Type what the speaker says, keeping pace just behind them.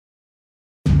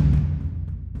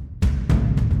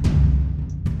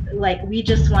like we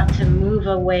just want to move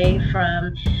away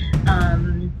from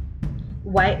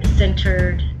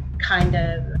white-centered kind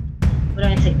of, what do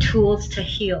I say, tools to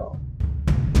heal.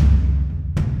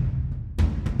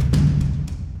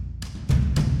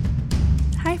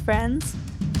 Hi friends,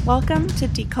 welcome to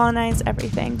Decolonize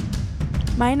Everything.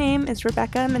 My name is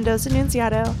Rebecca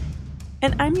Mendoza-Nunziato,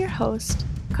 and I'm your host,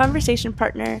 conversation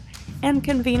partner, and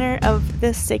convener of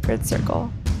this sacred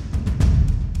circle.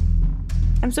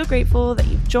 I'm so grateful that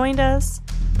you've joined us.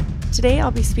 Today I'll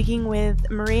be speaking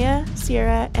with Maria,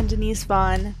 Sierra, and Denise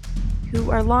Vaughn, who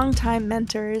are longtime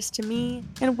mentors to me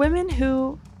and women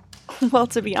who, well,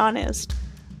 to be honest,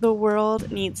 the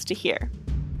world needs to hear.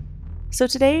 So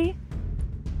today,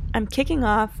 I'm kicking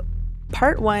off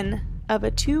part 1 of a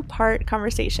 2-part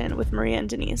conversation with Maria and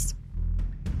Denise.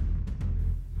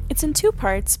 It's in 2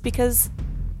 parts because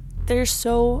there's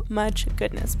so much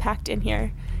goodness packed in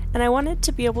here, and I wanted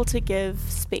to be able to give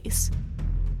space.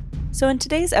 So in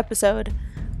today's episode,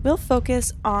 we'll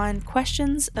focus on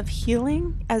questions of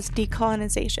healing as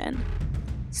decolonization.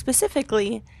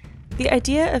 Specifically, the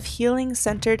idea of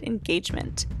healing-centered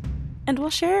engagement. And we'll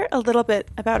share a little bit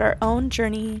about our own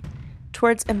journey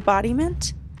towards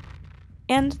embodiment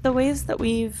and the ways that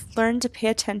we've learned to pay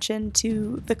attention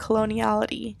to the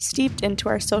coloniality steeped into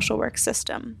our social work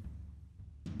system.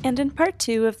 And in part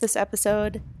 2 of this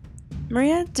episode,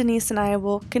 Maria, Denise, and I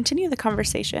will continue the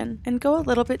conversation and go a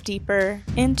little bit deeper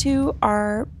into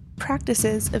our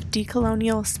practices of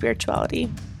decolonial spirituality.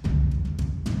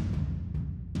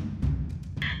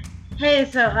 Hey,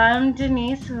 so I'm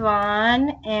Denise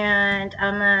Vaughn, and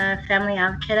I'm a family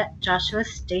advocate at Joshua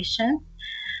Station,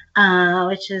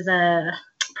 which is a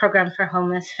program for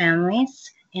homeless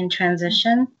families in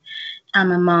transition.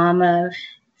 I'm a mom of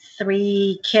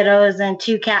 3 kiddos and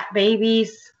 2 cat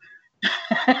babies.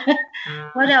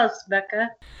 What else, Becca?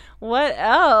 What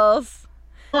else?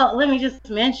 Well, let me just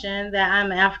mention that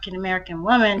I'm an African-American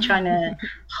woman trying to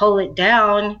hold it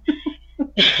down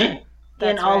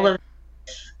in all of this.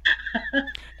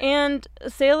 And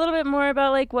say a little bit more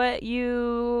about like what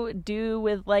you do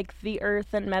with like the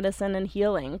earth and medicine and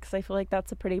healing, because I feel like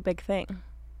that's a pretty big thing.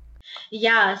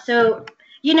 Yeah, so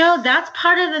that's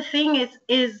part of the thing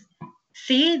is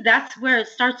see, that's where it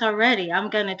starts already. I'm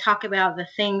going to talk about the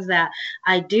things that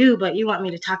I do, but you want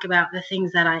me to talk about the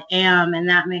things that I am, and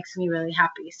that makes me really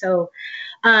happy. So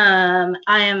I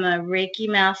am a Reiki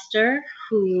master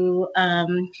who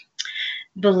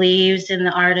believes in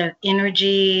the art of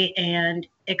energy and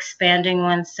expanding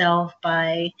oneself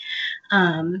by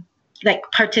like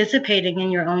participating in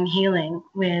your own healing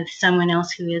with someone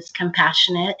else who is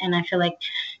compassionate. And I feel like,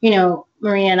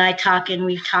 Maria and I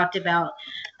we've talked about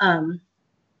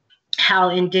how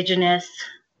indigenous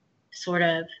sort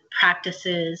of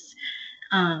practices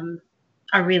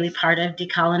are really part of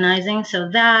decolonizing. So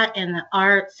that and the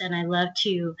arts, and I love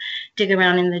to dig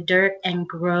around in the dirt and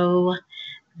grow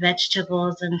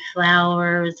vegetables and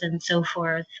flowers and so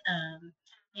forth.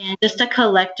 And just a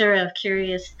collector of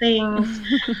curious things.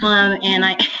 And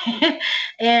I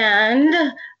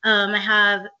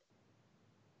have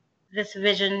this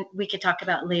vision we could talk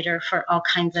about later for all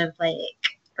kinds of like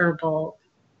herbal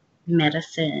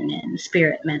medicine and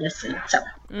spirit medicine. So.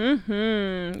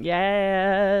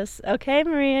 Yes. Okay,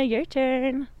 Maria, your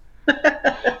turn.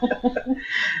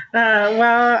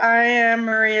 Well, I am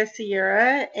Maria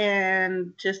Sierra,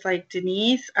 and just like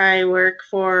Denise, I work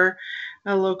for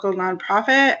a local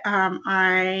nonprofit.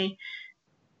 I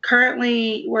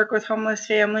currently work with homeless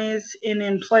families in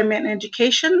employment and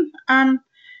education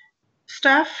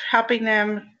stuff, helping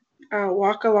them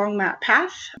walk along that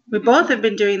path. We both have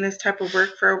been doing this type of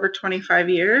work for over 25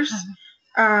 years.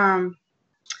 And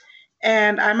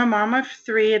I'm a mom of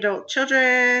 3 adult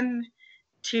children,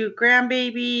 2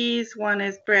 grandbabies, 1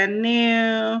 is brand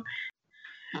new.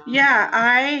 Yeah,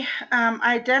 I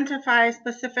identify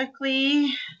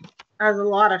specifically as a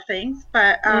lot of things,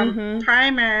 but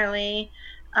primarily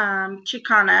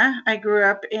Chicana. I grew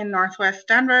up in Northwest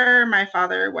Denver. My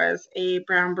father was a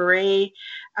Brown Beret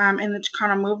in the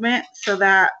Chicana movement, so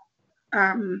that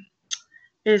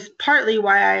is partly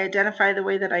why I identify the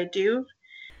way that I do.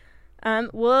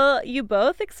 Will you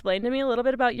both explain to me a little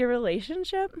bit about your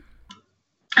relationship?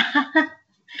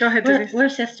 Go ahead, We're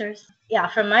sisters. Yeah,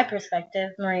 from my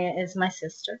perspective, Maria is my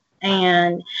sister.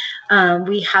 And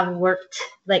we have worked,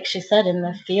 like she said, in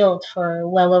the field for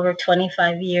well over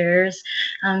 25 years,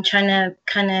 trying to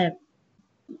kind of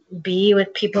be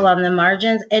with people on the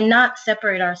margins and not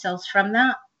separate ourselves from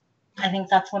that. I think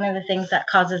that's one of the things that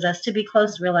causes us to be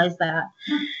close, realize that,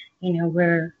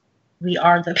 we're we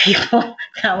are the people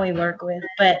that we work with.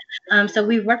 But so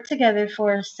we worked together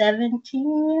for 17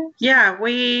 years. Yeah,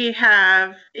 we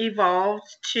have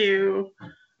evolved to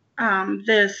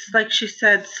this, like she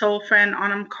said, soul friend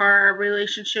Anamkara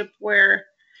relationship where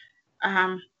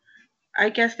I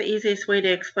guess the easiest way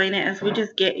to explain it is we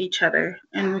just get each other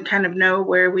and we kind of know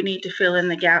where we need to fill in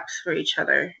the gaps for each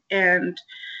other. And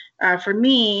for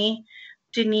me,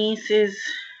 Denise is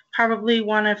probably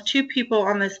one of two people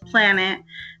on this planet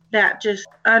that just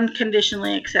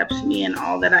unconditionally accepts me and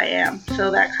all that I am.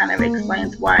 So that kind of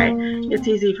explains why it's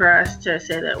easy for us to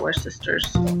say that we're sisters.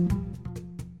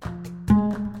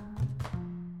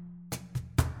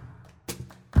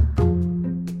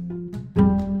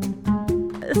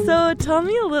 So tell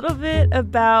me a little bit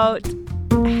about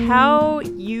how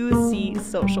you see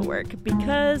social work,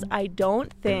 because I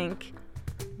don't think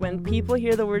when people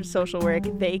hear the word social work,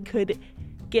 they could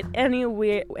get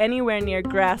anywhere near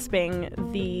grasping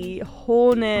the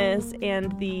wholeness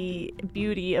and the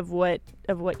beauty of what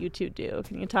you two do.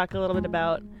 Can you talk a little bit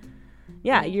about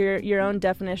your own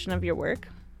definition of your work?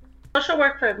 Social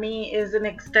work for me is an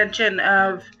extension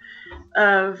of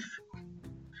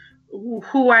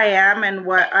who I am and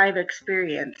what I've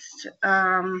experienced.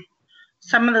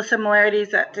 Some of the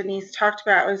similarities that Denise talked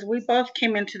about is we both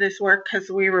came into this work because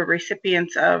we were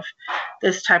recipients of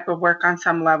this type of work on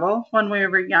some level when we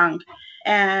were young.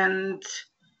 And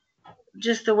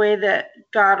just the way that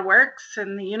God works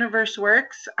and the universe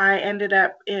works, I ended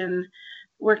up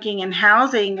working in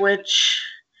housing, which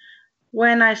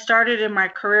when I started in my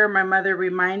career, my mother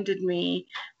reminded me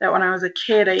that when I was a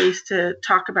kid, I used to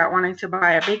talk about wanting to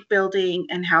buy a big building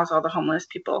and house all the homeless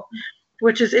people,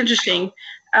 which is interesting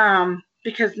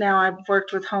because now I've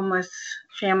worked with homeless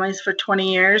families for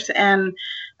 20 years. And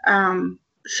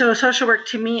so social work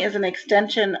to me is an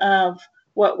extension of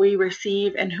what we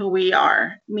receive and who we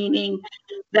are, meaning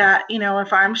that,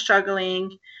 if I'm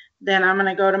struggling, then I'm going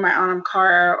to go to my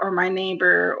Anamkara or my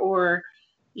neighbor or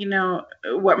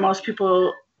what most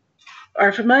people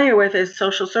are familiar with is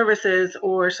social services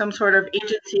or some sort of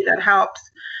agency that helps.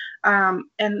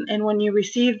 And when you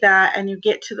receive that and you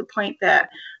get to the point that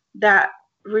that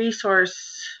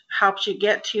resource helps you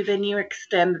get to, then you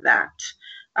extend that.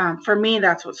 For me,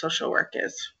 that's what social work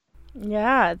is.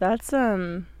 Yeah, that's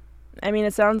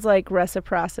it sounds like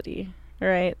reciprocity,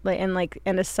 right?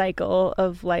 And a cycle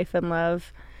of life and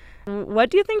love. What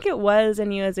do you think it was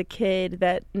in you as a kid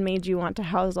that made you want to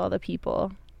house all the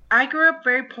people? I grew up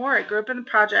very poor. I grew up in the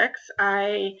projects.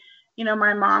 My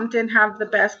mom didn't have the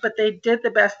best, but they did the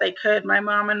best they could, my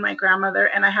mom and my grandmother,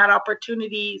 and I had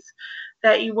opportunities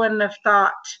that you wouldn't have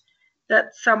thought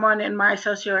that someone in my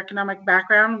socioeconomic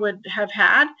background would have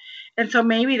had. And so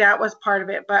maybe that was part of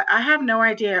it, but I have no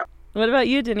idea. What about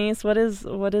you, Denise? What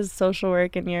is social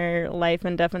work in your life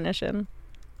and definition?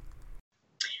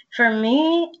 For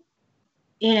me,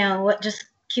 what just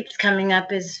keeps coming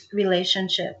up is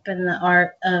relationship and the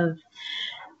art of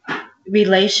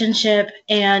relationship.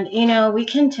 And, we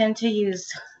can tend to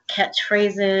use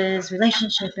catchphrases,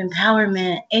 relationship,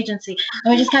 empowerment, agency,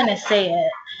 and we just kind of say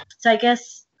it. So I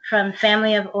guess from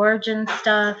family of origin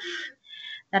stuff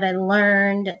that I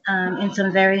learned in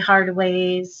some very hard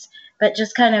ways, but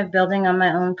just kind of building on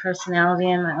my own personality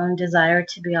and my own desire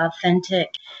to be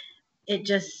authentic, it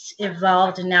just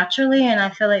evolved naturally, and I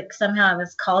feel like somehow I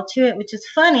was called to it, which is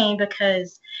funny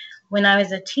because when I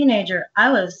was a teenager,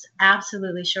 I was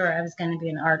absolutely sure I was going to be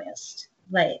an artist.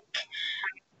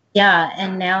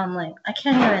 And now I'm like, I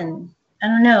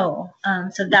don't know.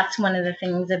 So that's one of the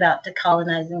things about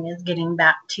decolonizing is getting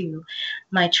back to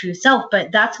my true self.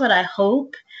 But that's what I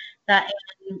hope that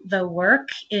the work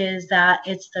is, that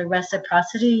it's the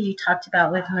reciprocity you talked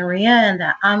about with Maria, and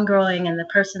that I'm growing and the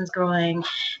person's growing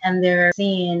and they're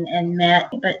seen and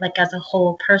met, but as a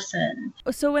whole person.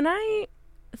 So when I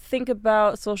think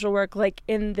about social work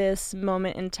in this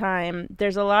moment in time,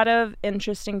 there's a lot of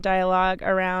interesting dialogue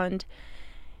around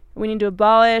we need to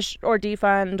abolish or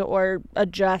defund or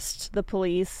adjust the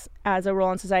police as a role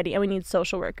in society, and we need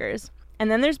social workers. And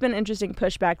then there's been interesting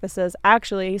pushback that says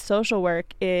actually social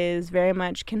work can very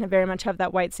much have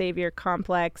that white savior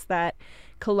complex, that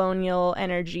colonial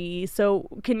energy. So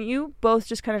can you both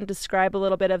just kind of describe a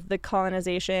little bit of the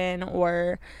colonization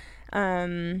or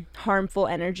harmful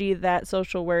energy that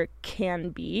social work can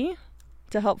be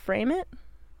to help frame it?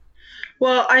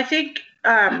 Well, I think,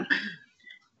 at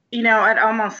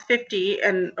almost 50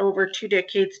 and over 2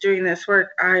 decades doing this work,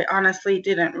 I honestly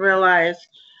didn't realize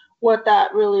what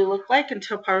that really looked like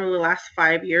until probably the last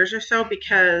 5 years or so,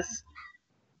 because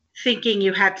thinking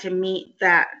you had to meet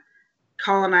that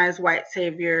colonized white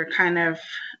savior kind of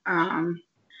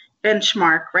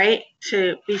benchmark, right,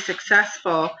 to be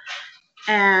successful,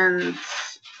 And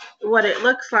what it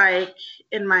looks like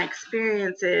in my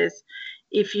experience is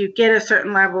if you get a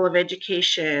certain level of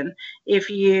education, if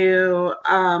you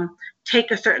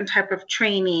take a certain type of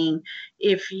training,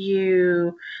 if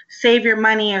you save your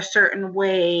money a certain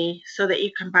way so that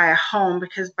you can buy a home,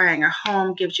 because buying a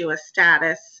home gives you a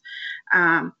status,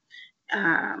 um,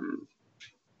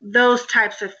 those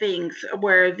types of things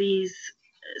where these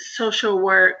social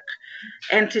work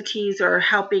entities or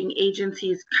helping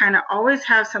agencies kind of always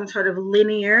have some sort of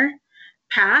linear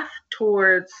path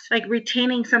towards like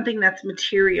retaining something that's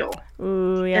material.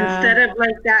 Ooh, yeah. Instead of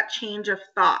like that change of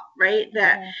thought, right?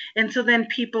 That and so then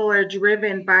people are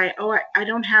driven by, oh, I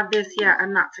don't have this yet,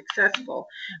 I'm not successful.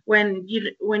 When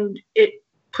it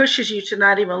pushes you to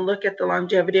not even look at the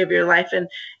longevity of your life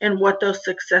and what those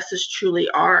successes truly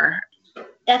are.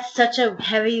 That's such a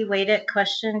heavy weighted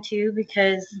question too,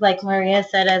 because like Maria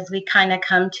said, as we kind of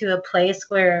come to a place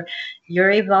where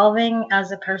you're evolving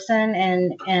as a person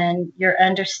and your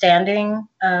understanding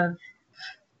of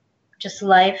just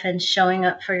life and showing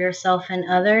up for yourself and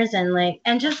others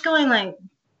and just going like,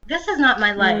 this is not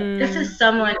my life. This is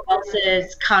someone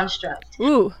else's construct.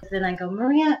 Ooh. Then I go,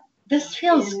 Maria, this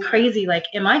feels crazy. Like,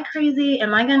 am I crazy?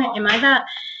 Am I that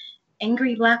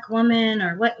angry Black woman,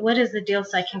 or what is the deal,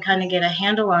 so I can kind of get a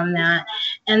handle on that.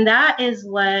 And that is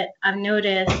what I've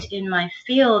noticed in my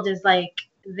field is like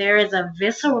there is a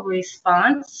visceral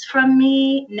response from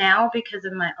me now because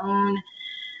of my own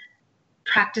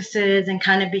practices and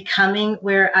kind of becoming,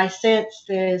 where I sense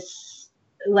this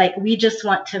like we just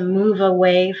want to move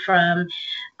away from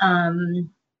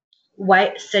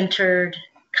white-centered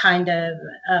kind of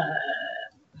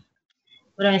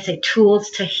what do I say, tools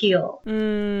to heal.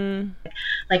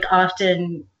 Like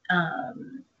often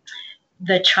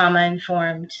the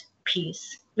trauma-informed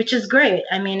piece, which is great.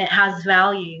 I mean, it has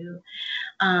value,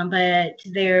 but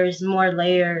there's more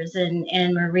layers,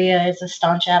 and Maria is a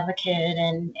staunch advocate,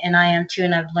 and I am too,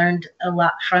 and I've learned a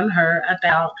lot from her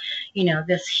about,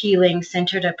 this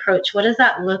healing-centered approach. What does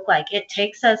that look like? It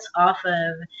takes us off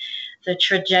of the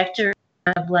trajectory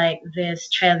of like this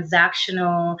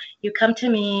transactional, you come to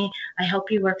me, I help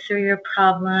you work through your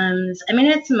problems. I mean,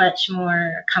 it's much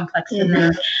more complex than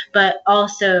that, but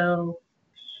also,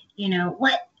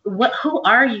 who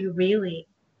are you really?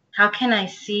 How can I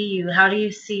see you? How do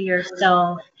you see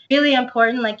yourself? Really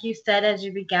important, like you said as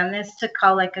you began this, to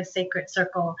call like a sacred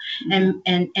circle and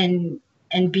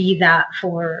be that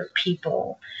for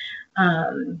people.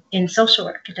 In social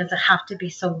work, it doesn't have to be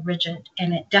so rigid,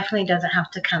 and it definitely doesn't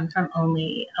have to come from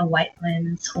only a white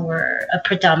lens or a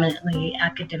predominantly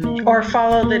academic. Or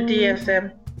follow the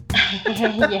DSM.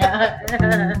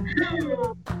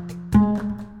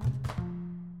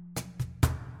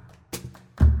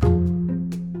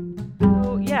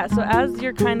 Yeah. So as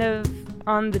you're kind of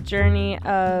on the journey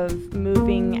of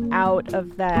moving out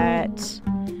of that,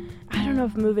 I don't know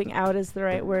if moving out is the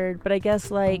right word, but I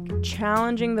guess like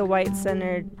challenging the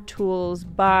white-centered tools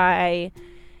by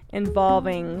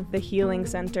involving the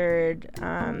healing-centered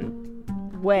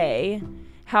way,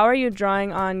 how are you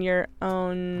drawing on your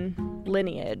own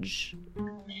lineage?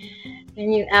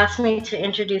 When you asked me to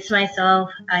introduce myself,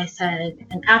 I said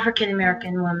an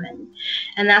African-American woman.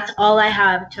 And that's all I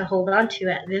have to hold on to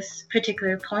at this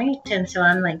particular point. And so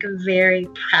I'm like very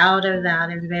proud of that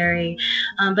and very,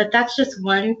 but that's just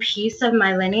one piece of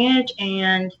my lineage.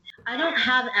 And I don't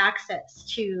have access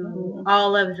to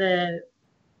all of the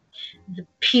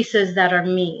pieces that are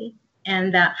me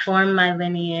and that form my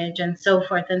lineage and so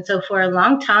forth. And so for a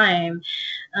long time,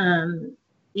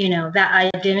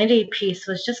 that identity piece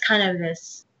was just kind of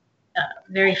this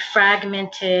very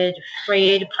fragmented,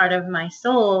 frayed part of my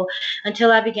soul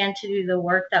until I began to do the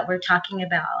work that we're talking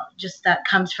about, just that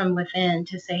comes from within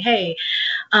to say, hey,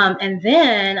 and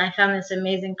then I found this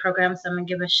amazing program. So I'm going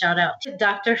to give a shout out to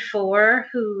Dr. Four,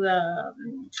 who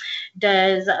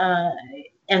does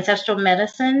ancestral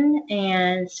medicine.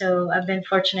 And so I've been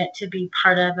fortunate to be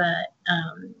part of a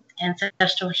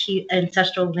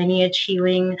ancestral lineage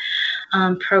healing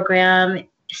program,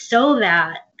 so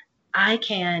that I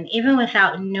can, even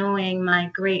without knowing my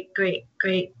great great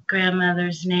great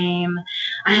grandmother's name,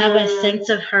 I have a sense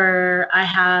of her.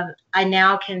 I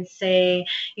now can say,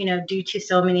 due to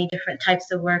so many different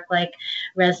types of work, like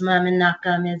Resma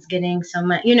Menachem is getting so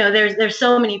much, there's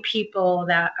so many people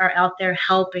that are out there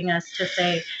helping us to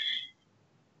say,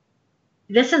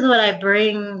 this is what I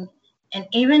bring. And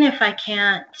even if I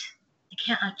can't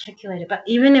articulate it, but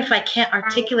even if I can't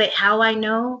articulate how I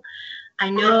know,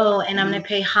 and I'm going to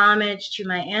pay homage to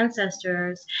my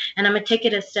ancestors, and I'm going to take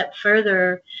it a step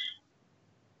further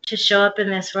to show up in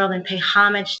this world and pay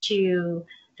homage to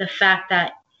the fact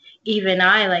that even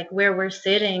I, like where we're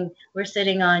sitting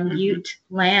on Ute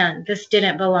land. This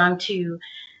didn't belong to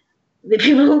the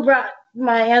people who brought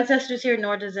my ancestors here,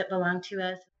 nor does it belong to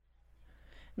us.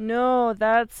 No,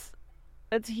 that's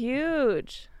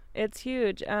huge. It's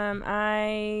huge.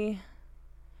 I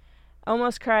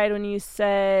almost cried when you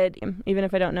said, even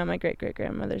if I don't know my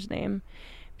great-great-grandmother's name,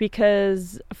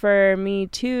 because for me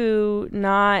too,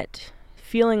 not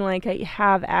feeling like I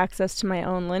have access to my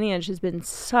own lineage has been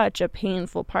such a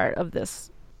painful part of this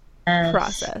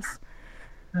process.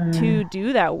 To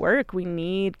do that work, we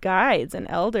need guides and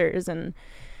elders and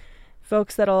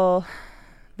folks that'll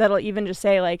even just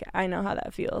say, like, I know how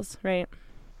that feels, right?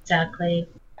 Exactly.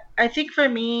 I think for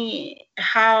me,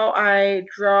 how I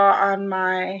draw on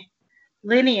my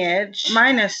lineage,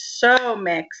 mine is so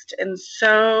mixed and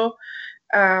so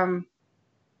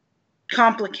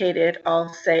complicated,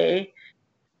 I'll say.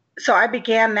 So I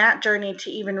began that journey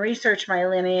to even research my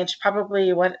lineage, probably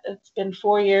it's been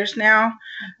 4 years now,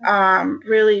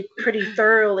 really pretty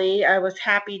thoroughly. I was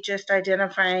happy just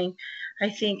identifying, I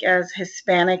think, as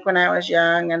Hispanic when I was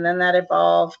young, and then that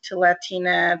evolved to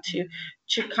Latina, to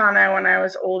Chicana when I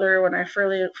was older, when I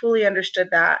fully understood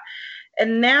that.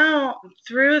 And now,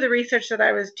 through the research that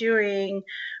I was doing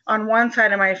on one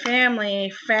side of my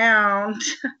family,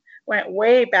 went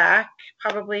way back,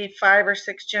 probably 5 or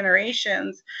 6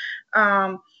 generations,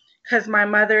 because my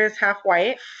mother is half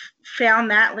white, found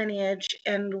that lineage,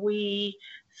 and we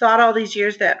thought all these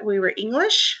years that we were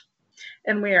English,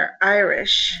 and we are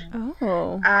Irish.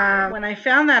 Oh. When I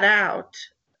found that out,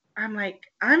 I'm like,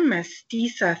 I'm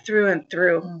mestiza through and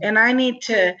through, and I need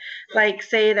to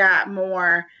say that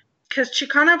more, because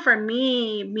Chicana for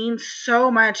me means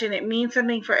so much, and it means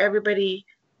something for everybody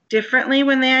differently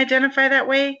when they identify that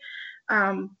way.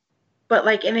 But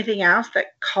like anything else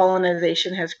that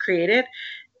colonization has created,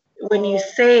 when you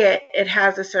say it, it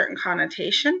has a certain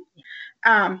connotation.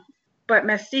 But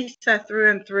mestiza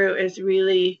through and through is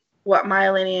really what my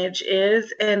lineage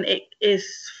is, and it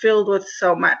is filled with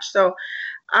so much. So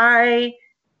I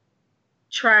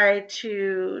try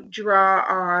to draw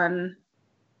on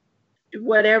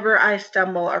whatever I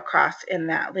stumble across in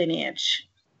that lineage,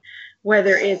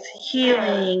 whether it's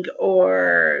healing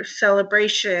or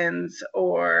celebrations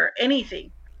or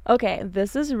anything. Okay,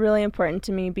 this is really important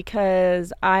to me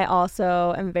because I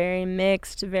also am very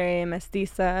mixed, very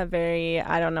mestiza, very,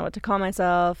 I don't know what to call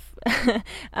myself.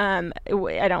 I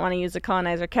don't want to use a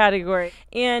colonizer category.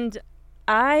 And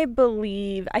I'm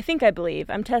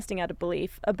testing out a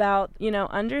belief about,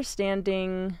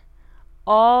 understanding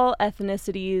all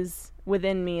ethnicities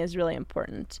within me is really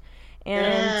important.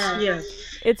 And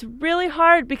it's really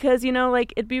hard because,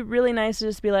 it'd be really nice to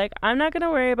just be like, I'm not going to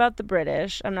worry about the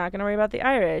British. I'm not going to worry about the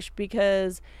Irish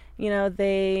because,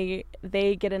 they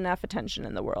get enough attention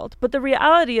in the world. But the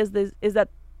reality is that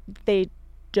they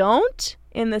don't,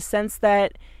 in the sense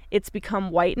that it's become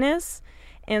whiteness.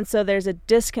 And so there's a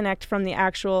disconnect from the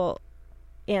actual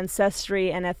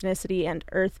ancestry and ethnicity and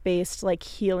earth-based,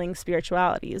 healing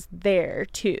spiritualities there,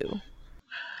 too.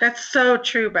 That's so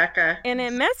true, Becca. And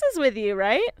it messes with you,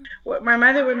 right? My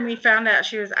mother, when we found out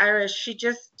she was Irish,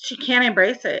 she can't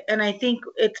embrace it. And I think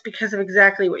it's because of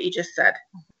exactly what you just said.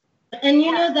 And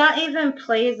that even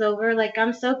plays over,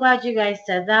 I'm so glad you guys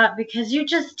said that, because you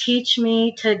just teach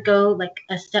me to go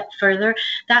a step further.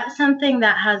 That's something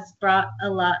that has brought a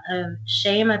lot of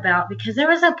shame about, because there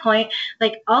was a point,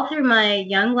 all through my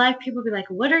young life, people be like,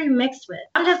 what are you mixed with?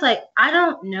 I'm just like, I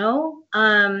don't know.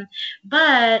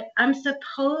 But I'm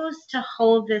supposed to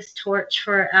hold this torch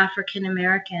for African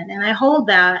American, and I hold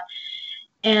that.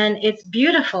 And it's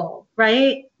beautiful,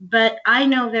 right? But I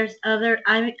know there's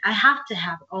I have to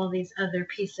have all these other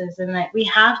pieces, and we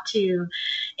have to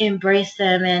embrace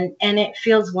them. And it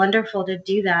feels wonderful to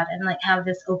do that and have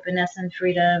this openness and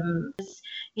freedom.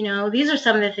 These are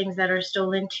some of the things that are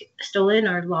stolen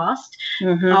or lost.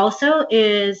 Mm-hmm. Also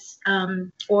is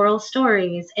oral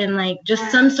stories and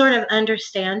just some sort of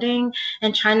understanding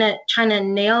and trying to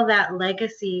nail that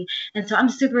legacy. And so I'm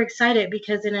super excited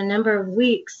because in a number of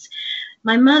weeks,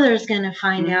 my mother's going to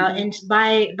find out, and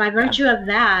by virtue of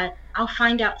that, I'll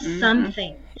find out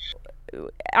something.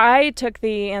 I took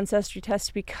the ancestry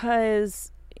test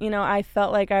because, I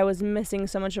felt like I was missing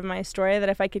so much of my story that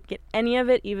if I could get any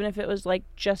of it, even if it was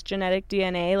just genetic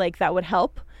DNA, that would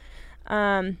help.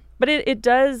 But it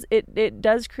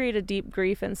does create a deep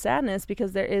grief and sadness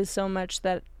because there is so much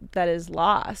that is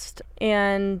lost.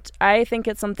 And I think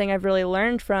it's something I've really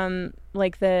learned from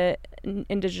the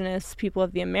indigenous people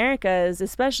of the Americas,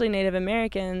 especially Native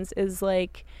Americans, is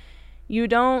you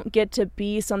don't get to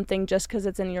be something just because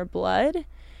it's in your blood.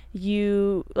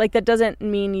 you like that doesn't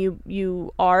mean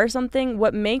you are something.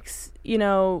 What makes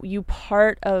you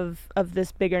part of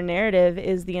this bigger narrative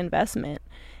is the investment.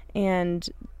 And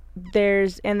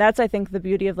that's I think the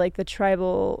beauty of like the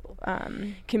tribal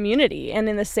community. And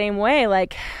in the same way,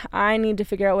 like I need to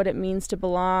figure out what it means to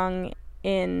belong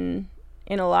in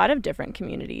a lot of different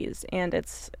communities, and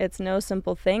it's no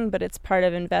simple thing, but it's part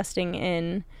of investing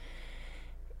in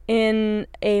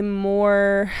a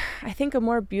more, I think, a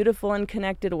more beautiful and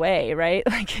connected way, right?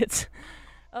 Like it's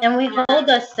and we hold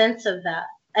a sense of that.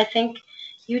 I think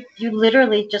you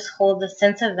literally just hold the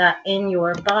sense of that in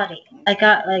your body. I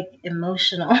got like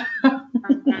emotional.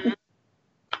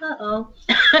 Uh-oh.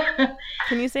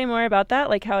 Can you say more about that,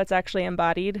 like how it's actually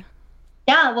embodied?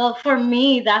 Yeah, well, for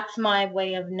me, that's my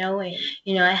way of knowing.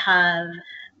 I have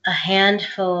a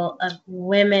handful of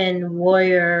women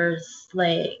warriors,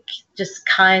 like just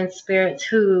kind spirits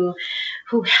who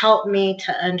help me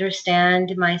to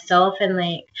understand myself, and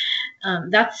like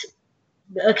that's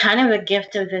a kind of a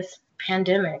gift of this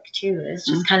pandemic too. Is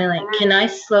just kind of like, can I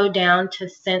slow down to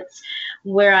sense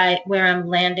where I'm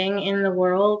landing in the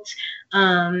world,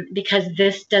 because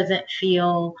this doesn't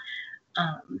feel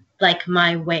like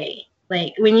my way.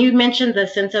 Like when you mentioned the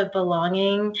sense of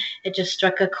belonging, it just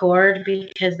struck a chord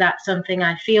because that's something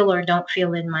I feel or don't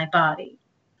feel in my body.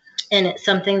 And it's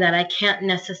something that I can't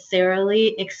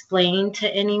necessarily explain to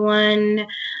anyone.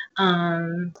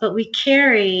 But we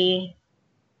carry,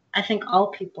 I think all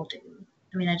people do.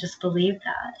 I mean, I just believe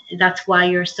that. That's why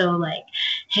you're so like,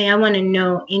 hey, I want to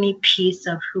know any piece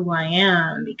of who I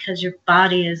am, because your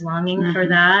body is longing for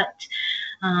that.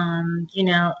 And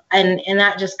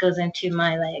that just goes into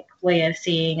my like way of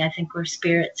seeing. I think we're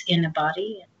spirits in a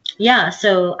body. Yeah,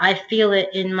 so I feel it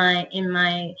in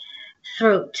my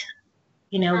throat.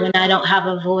 When I don't have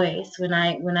a voice, when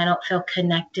I don't feel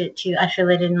connected to, I feel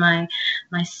it in my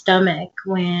stomach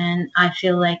when I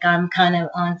feel like I'm kind of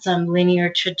on some linear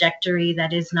trajectory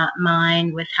that is not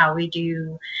mine with how we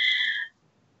do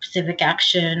civic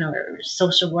action or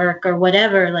social work or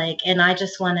whatever. Like, and I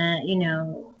just want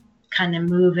to, kind of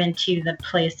move into the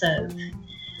place of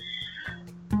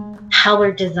how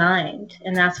we're designed.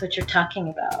 And that's what you're talking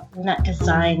about. We're not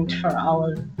designed for all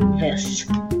of this.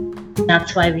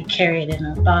 That's why we carry it in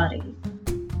our body.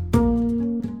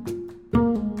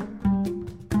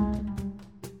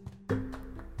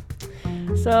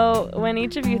 So when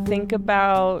each of you think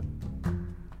about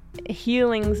a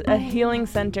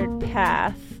healing-centered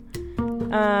path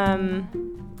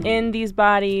in these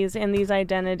bodies, in these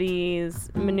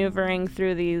identities, maneuvering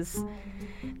through these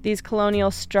colonial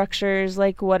structures,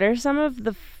 like what are some of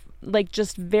the like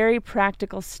just very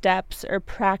practical steps or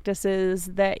practices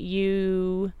that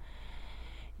you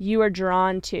are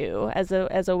drawn to as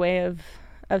a way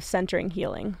of centering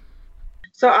healing?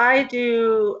 So I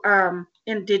do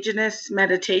indigenous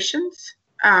meditations,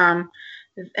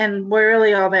 and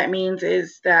really all that means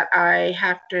is that I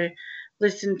have to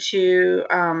listen to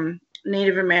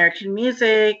Native American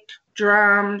music,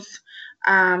 drums,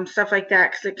 stuff like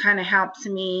that, because it kind of helps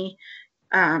me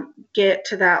get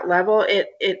to that level.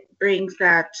 It brings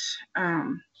that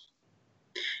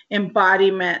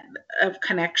embodiment of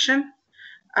connection.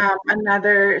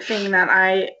 Another thing that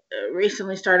I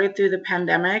recently started through the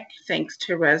pandemic, thanks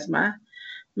to Resma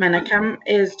Menachem,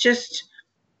 is just,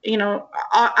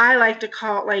 I like to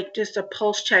call it like just a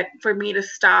pulse check for me to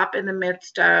stop in the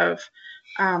midst of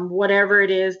whatever it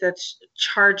is that's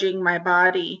charging my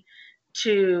body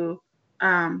to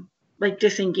like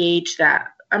disengage that.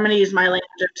 I'm going to use my language,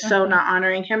 so not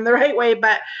honoring him the right way,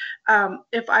 but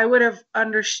if I would have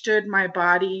understood my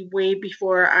body way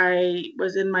before I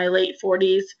was in my late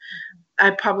 40s,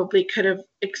 I probably could have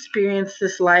experienced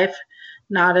this life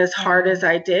not as hard as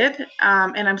I did.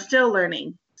 And I'm still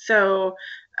learning. So,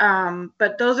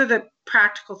 but those are the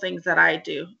practical things that I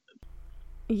do.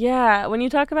 Yeah. When you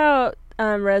talk about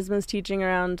Resma's teaching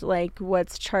around like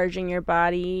what's charging your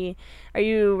body, are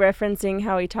you referencing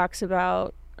how he talks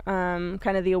about kind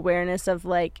of the awareness of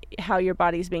like how your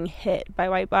body's being hit by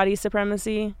white body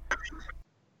supremacy?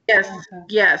 Yes,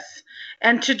 yes.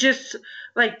 And to just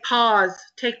like pause,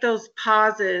 take those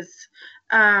pauses,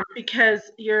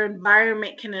 because your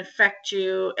environment can affect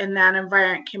you, and that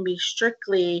environment can be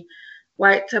strictly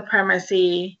white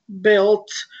supremacy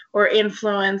built or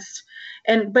influenced.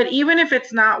 But even if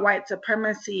it's not white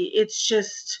supremacy, it's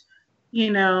just,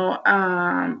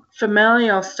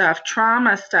 familial stuff,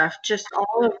 trauma stuff, just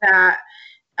all of that,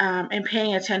 and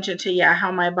paying attention to,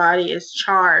 how my body is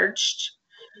charged,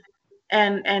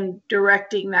 and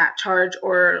directing that charge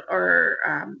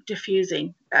or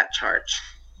diffusing that charge.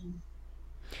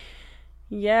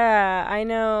 Yeah, I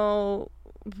know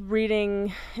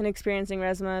reading and experiencing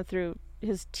Resma through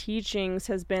his teachings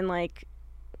has been like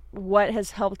what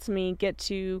has helped me get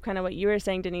to kind of what you were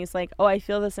saying, Denise, like, oh, I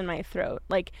feel this in my throat.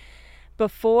 Like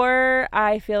before,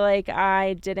 I feel like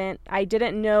I didn't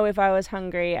know if I was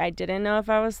hungry. I didn't know if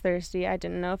I was thirsty. I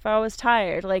didn't know if I was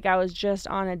tired. Like I was just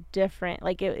on a different,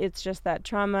 like it's just that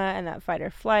trauma and that fight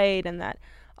or flight and that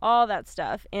all that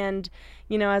stuff. And,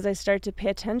 you know, as I start to pay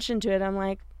attention to it, I'm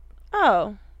like,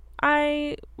 oh,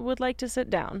 I would like to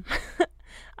sit down.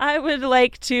 I would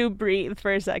like to breathe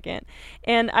for a second.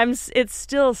 And it's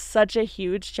still such a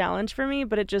huge challenge for me,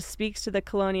 but it just speaks to the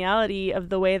coloniality of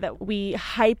the way that we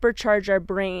hypercharge our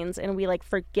brains and we like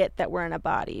forget that we're in a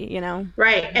body, you know?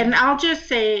 Right. And I'll just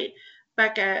say,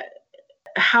 Becca,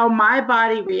 how my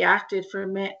body reacted for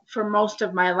most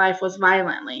of my life was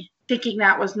violently, thinking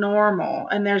that was normal.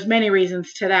 And there's many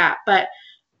reasons to that, but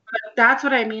that's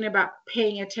what I mean about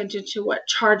paying attention to what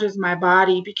charges my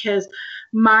body, because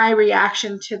my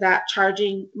reaction to that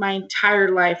charging my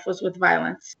entire life was with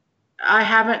violence. I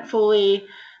haven't fully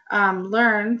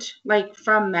learned like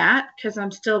from that, because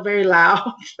I'm still very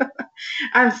loud.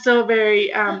 I'm still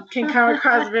very can come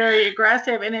across very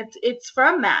aggressive, and it's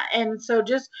from that. And so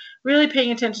just really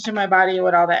paying attention to my body and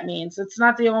what all that means. It's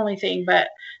not the only thing, but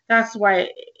that's why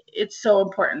it's so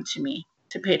important to me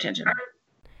to pay attention.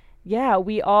 Yeah,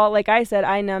 we all, like I said,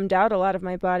 I numbed out a lot of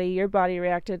my body. Your body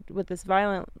reacted with this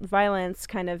violence,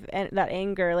 kind of that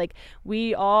anger. Like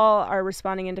we all are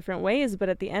responding in different ways, but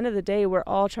at the end of the day, we're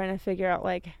all trying to figure out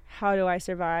like, how do I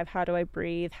survive? How do I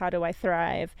breathe? How do I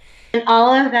thrive? And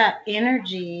all of that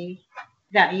energy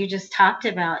that you just talked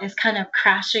about is kind of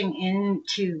crashing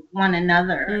into one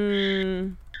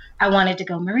another. I wanted to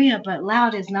go Maria, but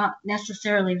loud is not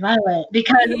necessarily violent,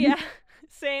 because yeah.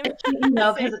 Same. You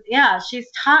know, because she's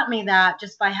taught me that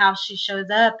just by how she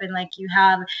shows up, and like you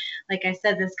have, like I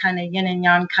said, this kind of yin and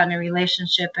yang kind of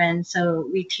relationship, and so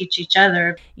we teach each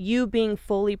other. You being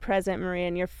fully present, Maria,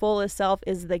 and your fullest self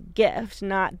is the gift,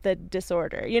 not the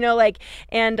disorder. You know, like,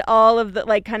 and all of the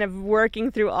like kind of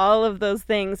working through all of those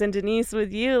things. And Denise,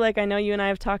 with you, like I know you and I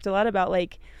have talked a lot about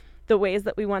like the ways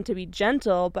that we want to be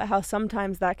gentle, but how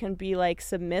sometimes that can be like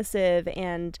submissive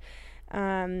and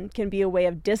can be a way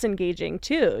of disengaging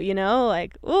too, you know,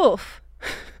 like, oof.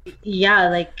 Yeah,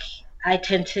 like I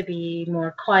tend to be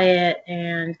more quiet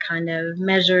and kind of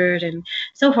measured and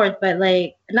so forth, but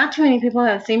like not too many people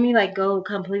have seen me like go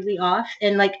completely off,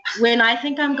 and like when I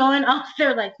think I'm going off,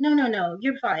 they're like, no,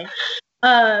 you're fine.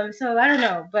 So I don't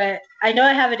know, but I know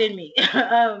I have it in me.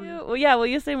 Will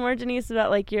you say more, Denise,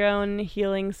 about like your own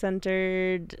healing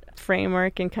centered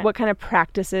framework and what kind of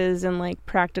practices and like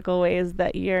practical ways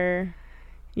that you're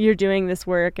doing this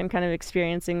work and kind of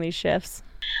experiencing these shifts?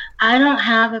 I don't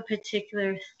have a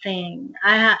particular thing.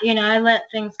 I let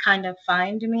things kind of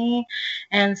find me.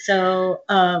 And so,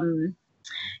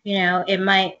 it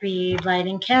might be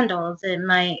lighting candles. It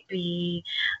might be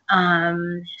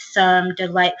some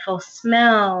delightful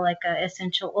smell, like an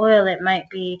essential oil. It might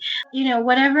be,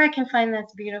 whatever I can find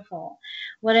that's beautiful.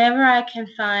 Whatever I can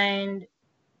find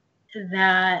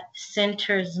that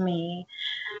centers me.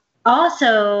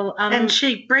 Also, and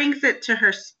she brings it to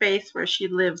her space where she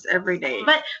lives every day.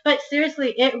 But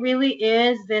seriously, it really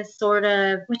is this sort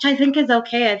of, which I think is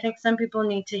okay. I think some people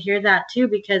need to hear that too,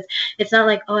 because it's not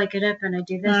like, oh, I get up and I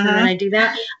do this and then I do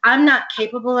that. I'm not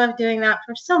capable of doing that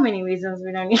for so many reasons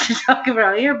we don't need to talk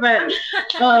about here. But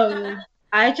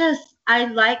I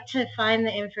like to find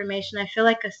the information. I feel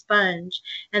like a sponge,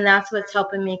 and that's what's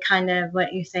helping me kind of,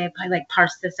 what you say, like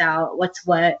parse this out, what's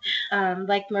what.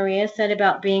 Like Maria said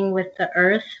about being with the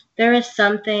earth, there is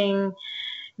something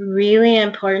really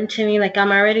important to me. Like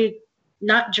I'm already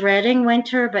not dreading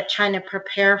winter, but trying to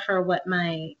prepare for what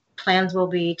my plans will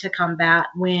be to combat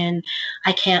when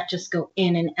I can't just go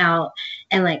in and out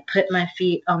and like put my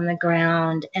feet on the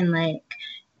ground and like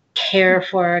care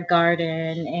for a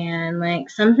garden, and like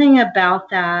something about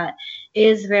that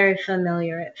is very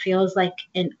familiar. It feels like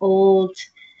an old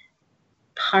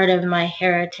part of my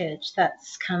heritage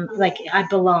that's come, like I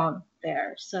belong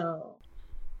there. So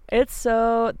that's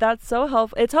so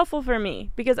helpful. It's helpful for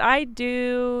me because I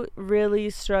do really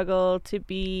struggle to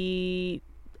be,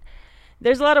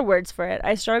 there's a lot of words for it.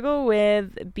 I struggle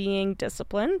with being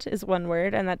disciplined is one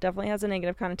word, and that definitely has a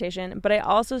negative connotation. But I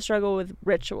also struggle with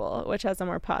ritual, which has a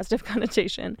more positive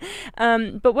connotation.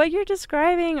 But what you're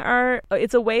describing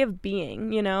it's a way of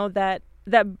being,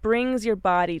 that brings your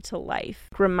body to life,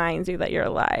 reminds you that you're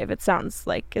alive. It sounds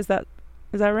like, is that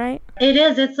Is that right? It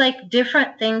is. It's like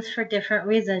different things for different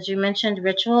reasons. You mentioned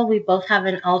ritual. We both have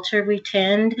an altar we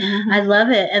tend. I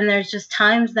love it. And there's just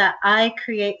times that I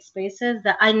create spaces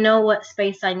that I know what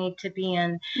space I need to be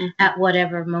in at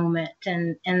whatever moment.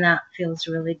 And that feels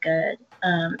really good.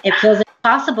 It feels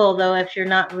impossible, though, if you're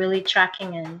not really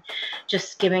tracking and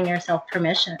just giving yourself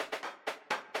permission.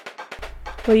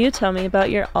 Will you tell me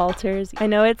about your altars? I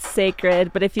know it's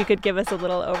sacred, but if you could give us a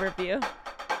little overview.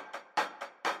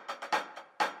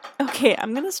 Okay,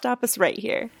 I'm going to stop us right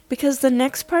here, because the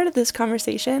next part of this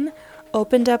conversation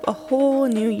opened up a whole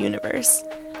new universe.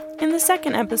 In the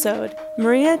second episode,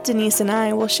 Maria, Denise, and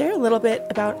I will share a little bit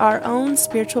about our own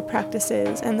spiritual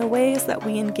practices and the ways that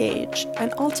we engage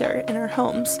an altar in our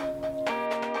homes.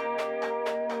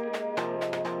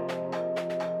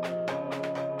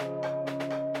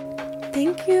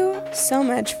 Thank you so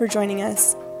much for joining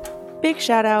us. Big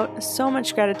shout out, so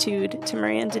much gratitude to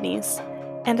Maria and Denise.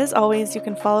 And as always, you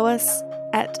can follow us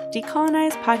at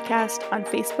Decolonize Podcast on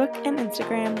Facebook and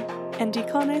Instagram, and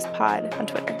Decolonize Pod on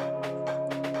Twitter.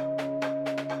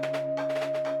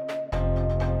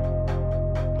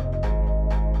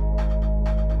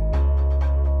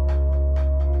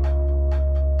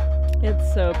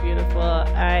 It's so beautiful.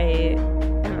 I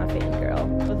am a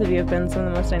fangirl. Both of you have been some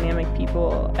of the most dynamic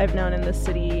people I've known in this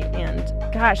city, and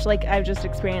gosh, I've just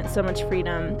experienced so much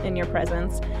freedom in your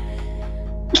presence.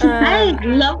 I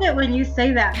love it when you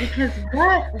say that, because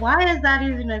why is that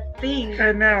even a thing?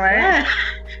 I know, right?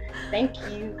 Thank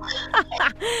you.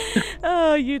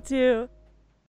 Oh, you too.